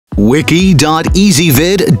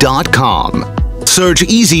wiki.ezvid.com. Search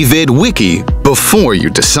EasyVid Wiki before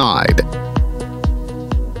you decide.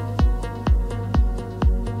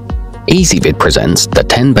 EasyVid presents the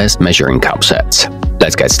 10 best measuring cup sets.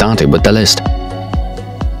 Let's get started with the list.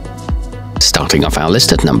 Starting off our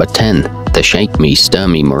list at number 10, the Shake Me Stir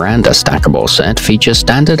Me Miranda stackable set features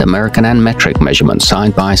standard American and metric measurements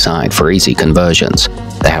side by side for easy conversions.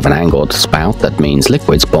 They have an angled spout that means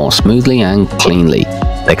liquids pour smoothly and cleanly.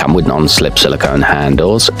 They come with non-slip silicone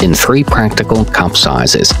handles in 3 practical cup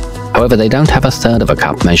sizes. However, they don't have a third of a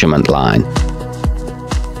cup measurement line.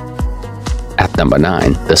 At number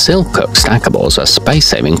 9, the Silcook Stackables are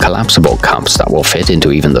space-saving collapsible cups that will fit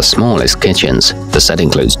into even the smallest kitchens. The set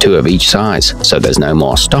includes 2 of each size, so there's no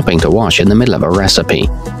more stopping to wash in the middle of a recipe.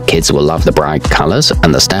 Kids will love the bright colors,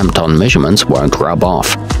 and the stamped-on measurements won't rub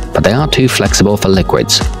off, but they are too flexible for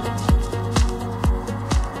liquids.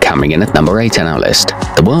 Coming in at number 8 on our list,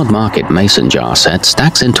 the World Market Mason jar set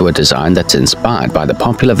stacks into a design that's inspired by the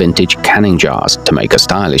popular vintage canning jars to make a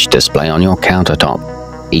stylish display on your countertop.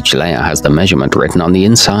 Each layer has the measurement written on the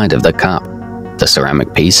inside of the cup. The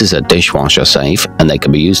ceramic pieces are dishwasher safe and they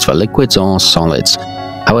can be used for liquids or solids.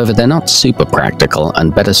 However, they're not super practical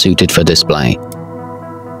and better suited for display.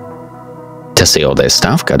 To see all this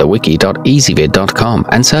stuff, go to wiki.ezvid.com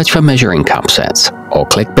and search for measuring cup sets, or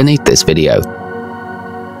click beneath this video.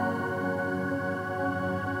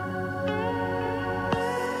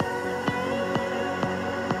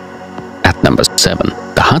 At number 7,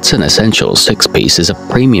 the Hudson Essentials 6-piece is a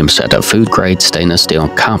premium set of food-grade stainless steel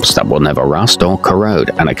cups that will never rust or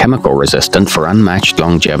corrode and are chemical resistant for unmatched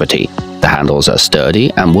longevity. The handles are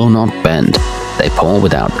sturdy and will not bend. They pour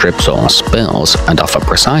without drips or spills and offer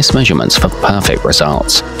precise measurements for perfect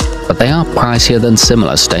results. But they are pricier than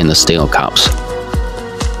similar stainless steel cups.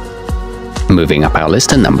 Moving up our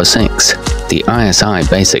list at number 6. The ISI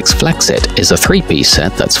Basics Flexit is a 3-piece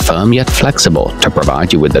set that's firm yet flexible to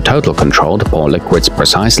provide you with the total control to pour liquids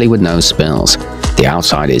precisely with no spills. The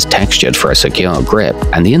outside is textured for a secure grip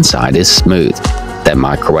and the inside is smooth. They're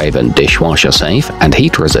microwave and dishwasher safe and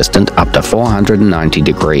heat resistant up to 490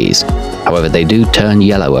 degrees. However, they do turn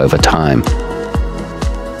yellow over time.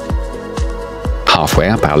 Halfway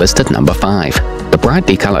up our list at number 5. The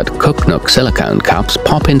brightly colored Kook Nook silicone cups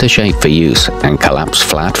pop into shape for use and collapse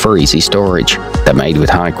flat for easy storage. They're made with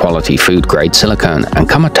high-quality food-grade silicone and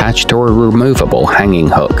come attached to a removable hanging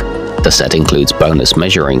hook. The set includes bonus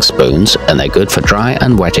measuring spoons and they're good for dry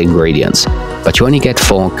and wet ingredients, but you only get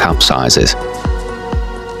 4 cup sizes.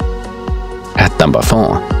 At number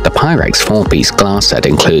 4, the Pyrex 4-piece glass set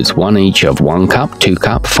includes 1 each of 1 cup, 2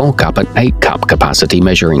 cup, 4 cup and 8 cup capacity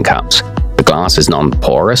measuring cups. The glass is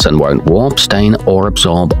non-porous and won't warp, stain, or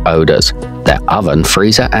absorb odors. They're oven,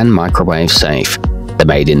 freezer, and microwave safe. They're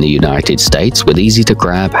made in the United States with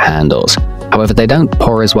easy-to-grab handles. However, they don't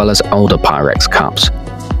pour as well as older Pyrex cups.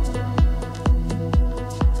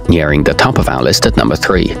 Nearing the top of our list at number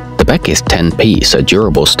 3, the Bekith 10-piece are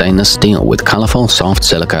durable stainless steel with colorful soft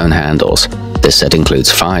silicone handles. This set includes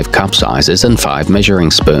 5 cup sizes and 5 measuring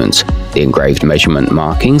spoons. The engraved measurement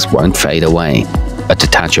markings won't fade away. A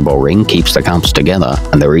detachable ring keeps the cups together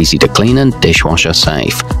and they're easy to clean and dishwasher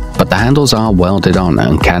safe, but the handles are welded on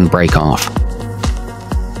and can break off.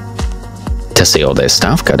 To see all this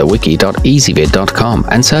stuff, go to wiki.ezvid.com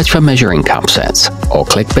and search for measuring cup sets, or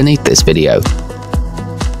click beneath this video.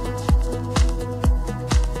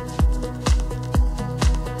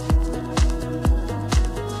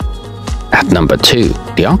 At number 2,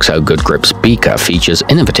 the OXO Good Grips Beaker features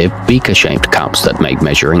innovative beaker-shaped cups that make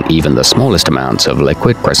measuring even the smallest amounts of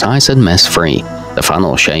liquid precise and mess-free. The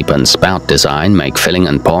funnel shape and spout design make filling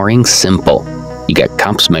and pouring simple. You get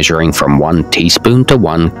cups measuring from 1 teaspoon to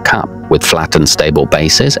 1 cup with flat and stable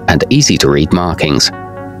bases and easy-to-read markings.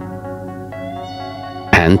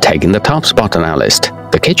 And taking the top spot on our list,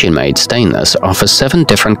 the KitchenMaid Stainless offers 7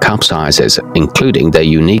 different cup sizes, including their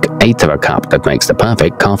unique 1/8 of a cup that makes the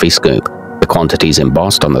perfect coffee scoop. The quantities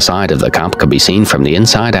embossed on the side of the cup can be seen from the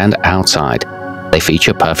inside and outside. They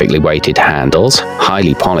feature perfectly weighted handles,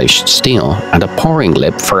 highly polished steel, and a pouring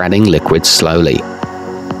lip for adding liquids slowly.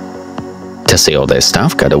 To see all this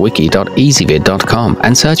stuff, go to wiki.ezvid.com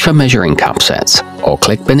and search for measuring cup sets, or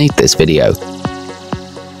click beneath this video.